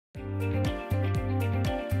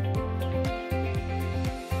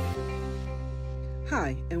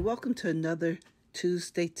Hi, and welcome to another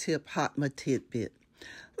Tuesday Tip HOTMA Tidbit.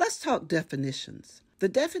 Let's talk definitions. The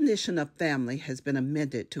definition of family has been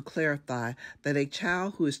amended to clarify that a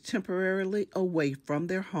child who is temporarily away from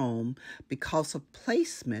their home because of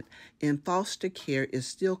placement in foster care is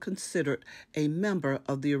still considered a member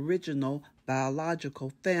of the original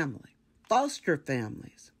biological family. Foster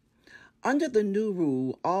families. Under the new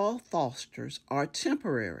rule, all fosters are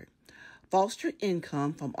temporary. Foster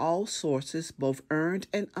income from all sources, both earned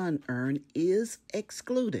and unearned, is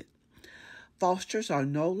excluded. Fosters are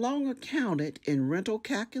no longer counted in rental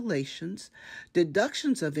calculations,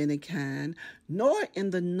 deductions of any kind, nor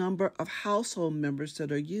in the number of household members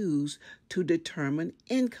that are used to determine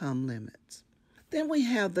income limits. Then we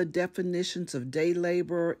have the definitions of day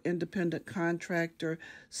laborer, independent contractor,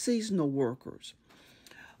 seasonal workers.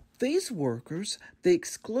 These workers, the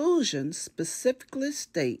exclusion specifically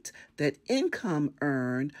states that income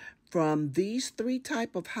earned from these three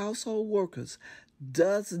types of household workers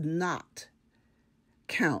does not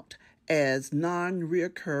count as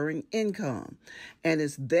non-recurring income and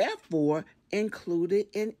is therefore included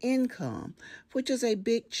in income, which is a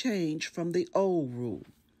big change from the old rule.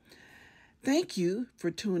 Thank you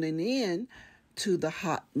for tuning in to the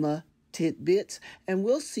HOTMA Tidbits, and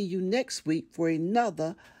we'll see you next week for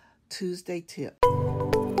another Tuesday Tip.